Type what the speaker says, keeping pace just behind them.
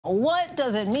What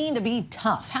does it mean to be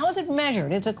tough? How is it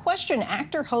measured? It's a question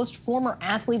actor, host, former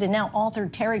athlete, and now author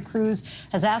Terry Crews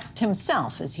has asked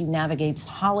himself as he navigates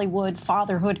Hollywood,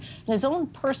 fatherhood, and his own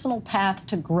personal path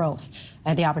to growth. I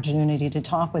had the opportunity to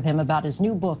talk with him about his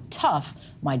new book, Tough,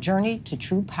 My Journey to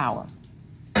True Power.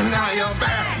 And now you're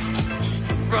back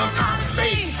from outer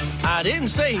space. I didn't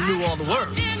say he knew all the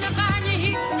words.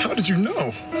 How did you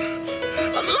know?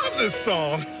 I love this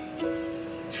song.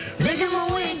 Making my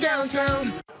way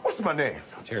downtown. What's my name?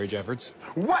 Terry Jeffords.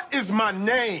 What is my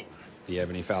name? The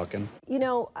Ebony Falcon. You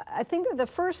know, I think that the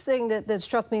first thing that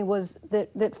struck me was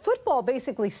that football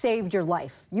basically saved your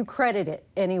life. You credit it,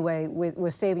 anyway,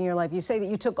 with saving your life. You say that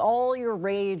you took all your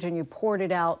rage and you poured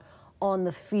it out on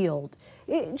the field.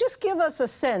 Just give us a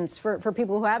sense, for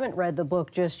people who haven't read the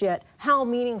book just yet, how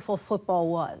meaningful football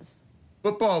was.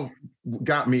 Football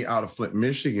got me out of Flint,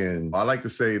 Michigan. I like to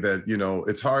say that, you know,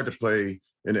 it's hard to play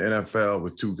in the NFL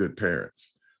with two good parents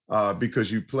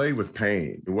because you play with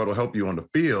pain. What will help you on the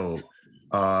field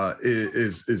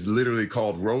is literally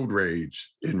called road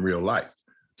rage in real life.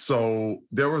 So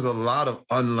there was a lot of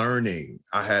unlearning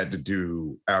I had to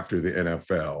do after the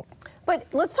NFL.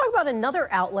 But let's talk about another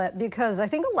outlet, because I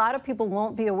think a lot of people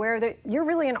won't be aware that you're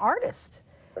really an artist.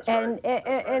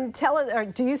 And tell us,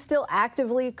 do you still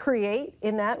actively create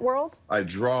in that world? I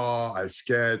draw, I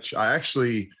sketch. I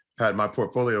actually had my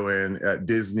portfolio in at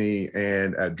Disney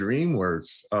and at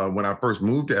DreamWorks when I first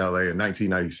moved to LA in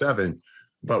 1997.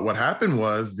 But what happened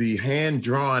was the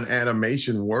hand-drawn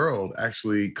animation world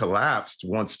actually collapsed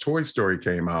once Toy Story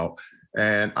came out,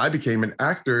 and I became an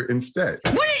actor instead.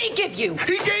 What did he give you?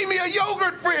 He gave me a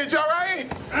yogurt fridge, all right?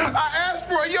 I asked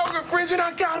for a yogurt fridge and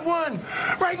I got one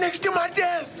right next to my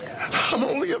desk. I'm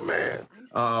only a man.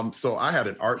 So I had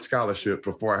an art scholarship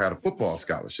before I had a football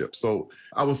scholarship. So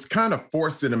I was kind of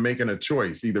forced into making a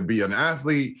choice, either be an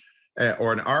athlete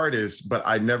or an artist, but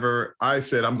I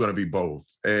said I'm going to be both.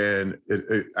 And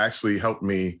it actually helped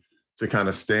me to kind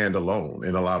of stand alone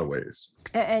in a lot of ways.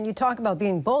 And you talk about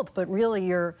being both, but really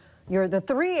you're the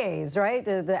three A's, right?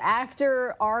 The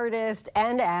actor, artist,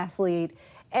 and athlete.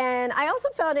 And I also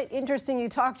found it interesting you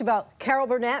talked about Carol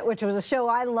Burnett, which was a show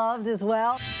I loved as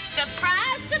well.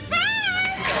 Surprise,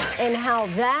 surprise! And how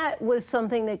that was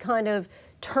something that kind of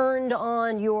turned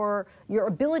on your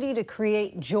ability to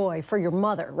create joy for your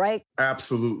mother, right?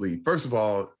 Absolutely. First of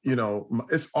all, you know,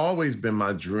 it's always been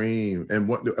my dream and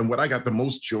what I got the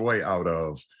most joy out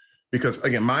of, because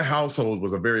again, my household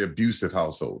was a very abusive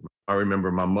household. I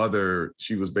remember my mother,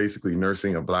 she was basically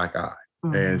nursing a black eye,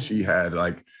 and she had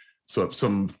like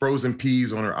some frozen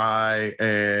peas on her eye,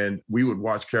 and we would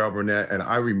watch Carol Burnett, and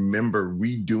I remember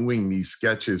redoing these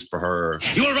sketches for her.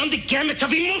 You will run the gamut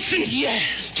of emotion.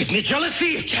 Yes. Give me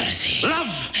jealousy,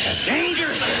 love,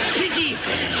 anger, pity,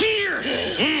 fear.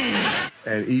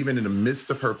 And even in the midst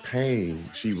of her pain,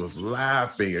 she was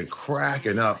laughing and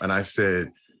cracking up. And I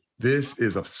said, this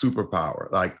is a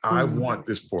superpower. Like, I want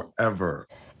this forever.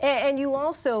 And you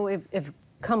also, if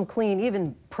come clean,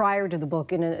 even prior to the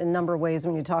book, in a number of ways,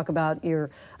 when you talk about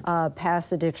your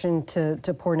past addiction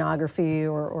to pornography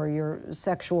or your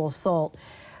sexual assault.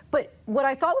 But what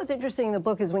I thought was interesting in the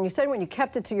book is when you said when you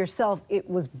kept it to yourself, it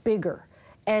was bigger.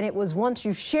 And it was once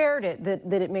you shared it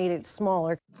that it made it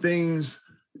smaller. Things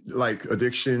like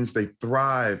addictions, they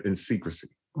thrive in secrecy.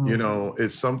 You know,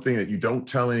 it's something that you don't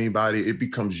tell anybody. It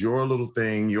becomes your little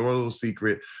thing, your little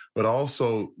secret, but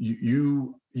also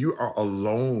you are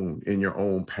alone in your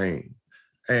own pain,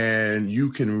 and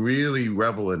you can really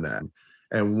revel in that.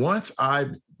 And once I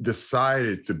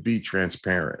decided to be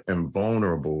transparent and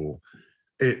vulnerable,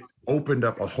 it opened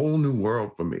up a whole new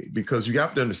world for me, because you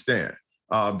have to understand,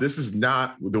 this is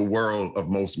not the world of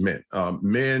most men.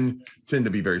 Men tend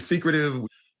to be very secretive.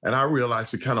 And I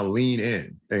realized to kind of lean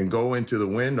in and go into the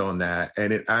wind on that,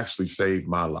 and it actually saved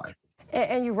my life.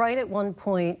 And you write at one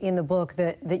point in the book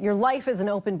that your life is an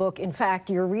open book. In fact,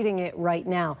 you're reading it right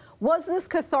now. Was this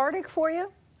cathartic for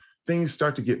you? Things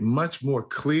start to get much more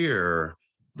clear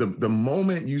the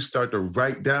moment you start to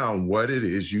write down what it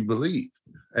is you believe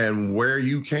and where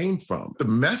you came from. The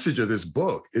message of this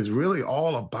book is really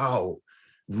all about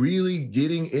really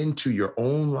getting into your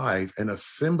own life and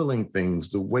assembling things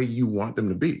the way you want them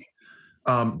to be.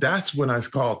 That's what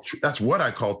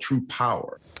I call true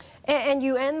power. And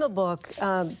you end the book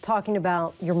talking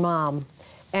about your mom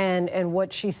and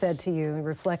what she said to you,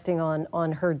 reflecting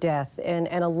on her death, and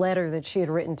a letter that she had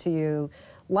written to you.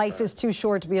 Life is too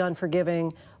short to be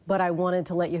unforgiving, but I wanted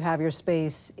to let you have your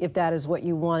space. If that is what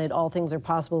you wanted, all things are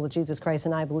possible with Jesus Christ,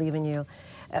 and I believe in you.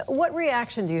 What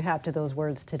reaction do you have to those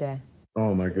words today?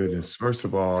 Oh, my goodness. First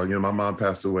of all, you know, my mom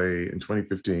passed away in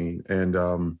 2015. And,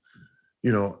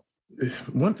 you know,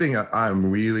 one thing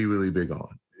I'm really, really big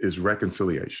on is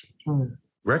reconciliation.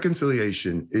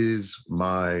 Reconciliation is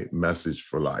my message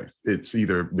for life. It's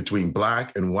either between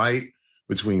Black and white,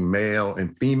 between male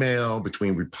and female,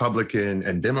 between Republican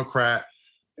and Democrat.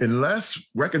 Unless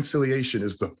reconciliation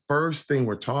is the first thing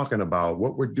we're talking about,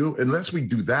 what we're doing, unless we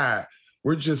do that,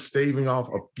 we're just staving off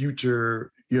a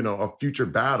future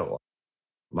battle.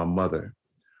 My mother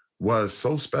was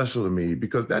so special to me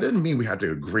because that didn't mean we had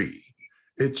to agree.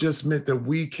 It just meant that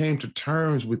we came to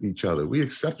terms with each other. We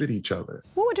accepted each other.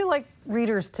 What would you like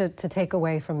readers to take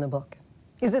away from the book?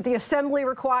 Is it the assembly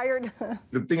required?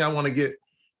 The thing I want to get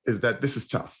is that this is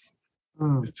tough.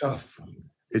 It's tough.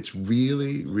 It's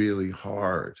really, really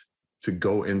hard to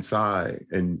go inside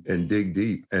and dig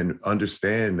deep and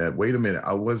understand that, wait a minute,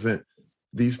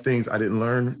 these things I didn't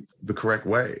learn the correct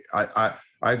way.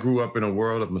 I grew up in a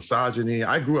world of misogyny.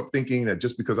 I grew up thinking that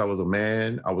just because I was a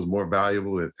man, I was more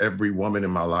valuable than every woman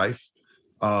in my life.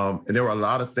 And there were a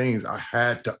lot of things I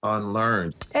had to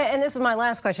unlearn. And this is my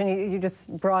last question. You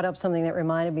just brought up something that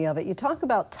reminded me of it. You talk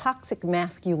about toxic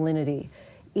masculinity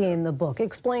in the book.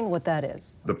 Explain what that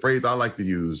is. The phrase I like to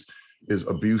use is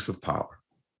abuse of power,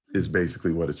 is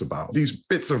basically what it's about. These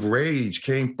fits of rage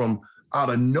came from out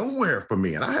of nowhere for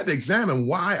me. And I had to examine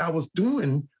why I was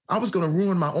going to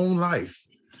ruin my own life.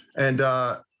 And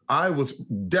I was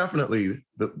definitely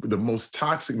the most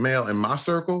toxic male in my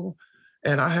circle.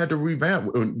 And I had to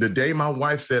revamp. The day my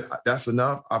wife said, that's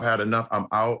enough, I've had enough, I'm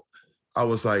out, I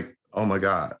was like, oh my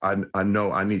God, I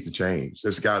know I need to change.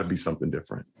 There's got to be something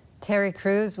different. Terry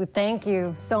Crews, we thank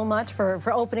you so much for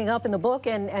opening up in the book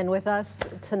and with us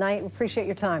tonight. We appreciate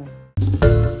your time.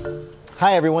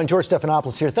 Hi, everyone. George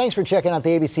Stephanopoulos here. Thanks for checking out the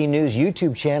ABC News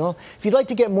YouTube channel. If you'd like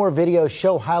to get more videos,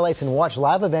 show highlights, and watch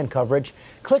live event coverage,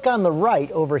 click on the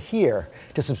right over here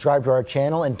to subscribe to our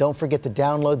channel. And don't forget to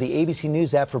download the ABC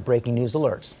News app for breaking news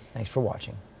alerts. Thanks for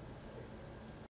watching.